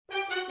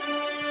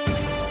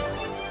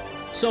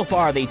So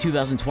far, the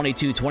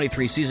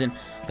 2022-23 season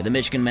for the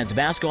Michigan men's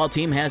basketball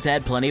team has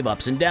had plenty of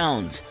ups and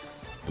downs.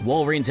 The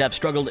Wolverines have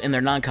struggled in their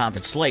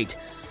non-conference slate,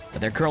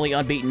 but they're currently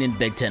unbeaten in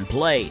Big Ten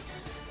play.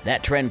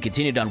 That trend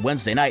continued on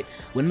Wednesday night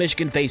when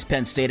Michigan faced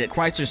Penn State at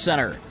Chrysler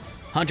Center.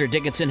 Hunter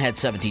Dickinson had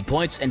 17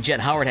 points and Jet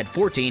Howard had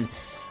 14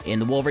 in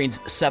the Wolverines'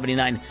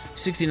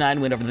 79-69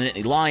 win over the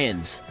Nittany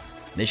Lions.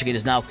 Michigan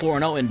is now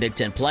 4-0 in Big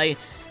Ten play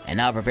and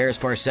now prepares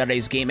for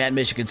Saturday's game at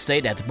Michigan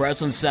State at the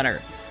Breslin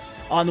Center.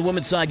 On the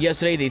women's side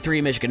yesterday, the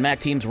three Michigan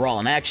MAC teams were all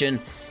in action.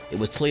 It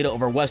was Toledo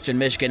over Western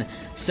Michigan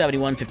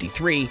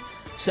 71-53.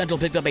 Central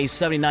picked up a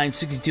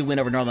 79-62 win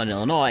over Northern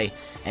Illinois,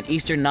 and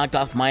Eastern knocked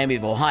off Miami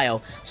of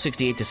Ohio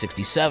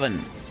 68-67.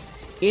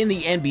 In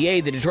the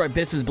NBA, the Detroit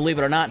Pistons, believe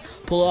it or not,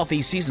 pulled off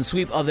the season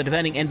sweep of the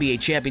defending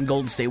NBA champion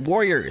Golden State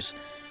Warriors.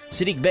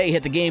 Saddiq Bey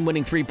hit the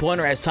game-winning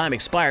three-pointer as time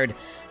expired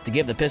to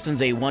give the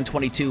Pistons a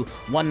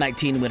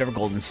 122-119 win over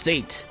Golden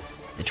State.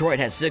 Detroit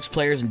had 6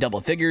 players in double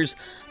figures,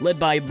 led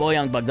by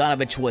Bojan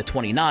Bogdanovic with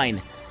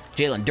 29.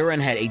 Jalen Duren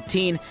had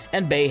 18,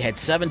 and Bey had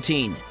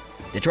 17.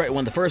 Detroit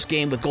won the first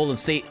game with Golden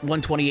State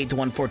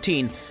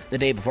 128-114 the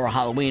day before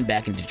Halloween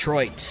back in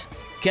Detroit.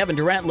 Kevin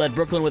Durant led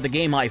Brooklyn with a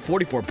game-high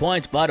 44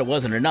 points, but it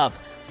wasn't enough,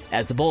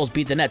 as the Bulls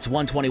beat the Nets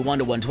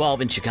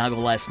 121-112 in Chicago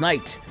last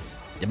night.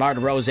 DeMar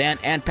DeRozan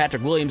and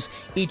Patrick Williams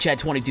each had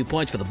 22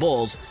 points for the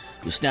Bulls,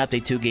 who snapped a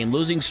 2-game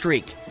losing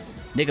streak.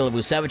 Nikola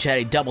Vucevic had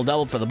a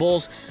double-double for the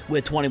Bulls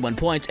with 21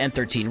 points and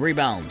 13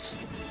 rebounds.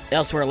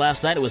 Elsewhere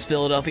last night, it was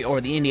Philadelphia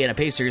over the Indiana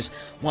Pacers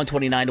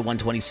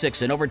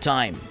 129-126 in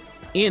overtime.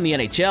 In the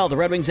NHL, the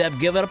Red Wings have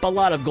given up a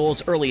lot of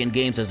goals early in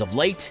games as of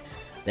late.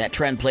 That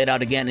trend played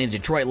out again in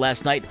Detroit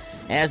last night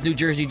as New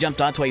Jersey jumped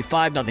onto a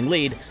 5-0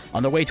 lead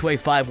on their way to a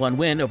 5-1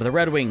 win over the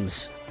Red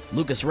Wings.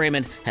 Lucas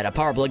Raymond had a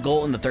power play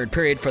goal in the third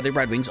period for the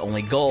Red Wings'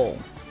 only goal.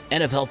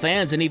 NFL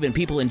fans and even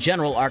people in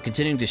general are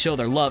continuing to show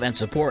their love and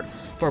support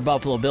for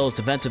Buffalo Bills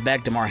defensive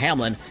back Damar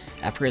Hamlin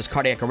after his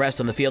cardiac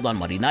arrest on the field on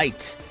Monday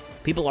night.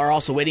 People are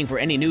also waiting for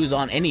any news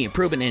on any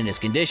improvement in his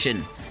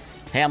condition.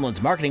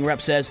 Hamlin's marketing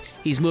rep says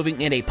he's moving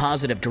in a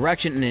positive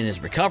direction in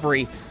his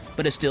recovery,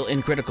 but is still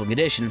in critical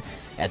condition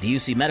at the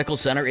UC Medical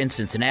Center in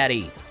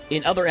Cincinnati.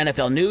 In other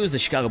NFL news, the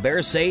Chicago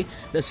Bears say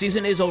the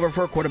season is over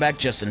for quarterback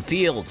Justin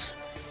Fields.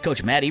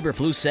 Coach Matt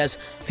Eberflus says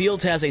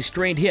Fields has a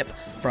strained hip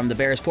from the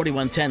Bears'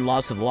 41-10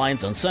 loss to the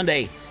Lions on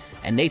Sunday,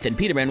 and Nathan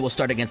Peterman will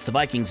start against the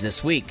Vikings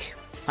this week.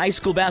 High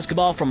school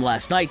basketball from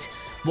last night.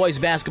 Boys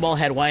basketball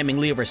had Wyoming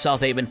Lee over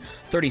South Haven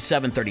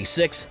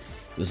 37-36.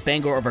 It was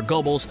Bangor over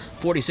Gobles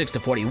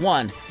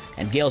 46-41,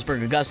 and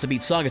Galesburg Augusta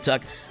beat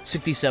Saugatuck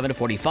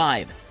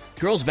 67-45.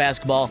 Girls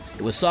basketball,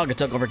 it was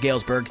Saugatuck over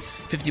Galesburg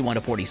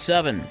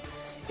 51-47.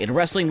 In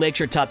wrestling,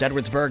 Lakeshore topped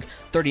Edwardsburg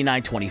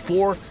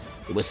 39-24.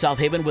 It was South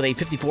Haven with a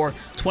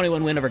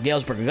 54-21 win over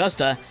Galesburg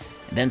Augusta,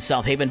 and then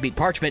South Haven beat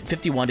Parchment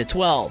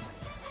 51-12.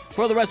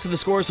 For the rest of the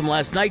scores from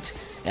last night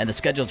and the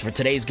schedules for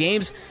today's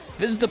games,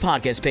 visit the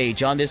podcast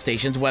page on this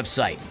station's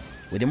website.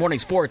 With your morning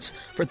sports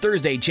for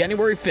Thursday,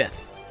 January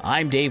 5th,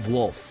 I'm Dave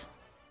Wolf.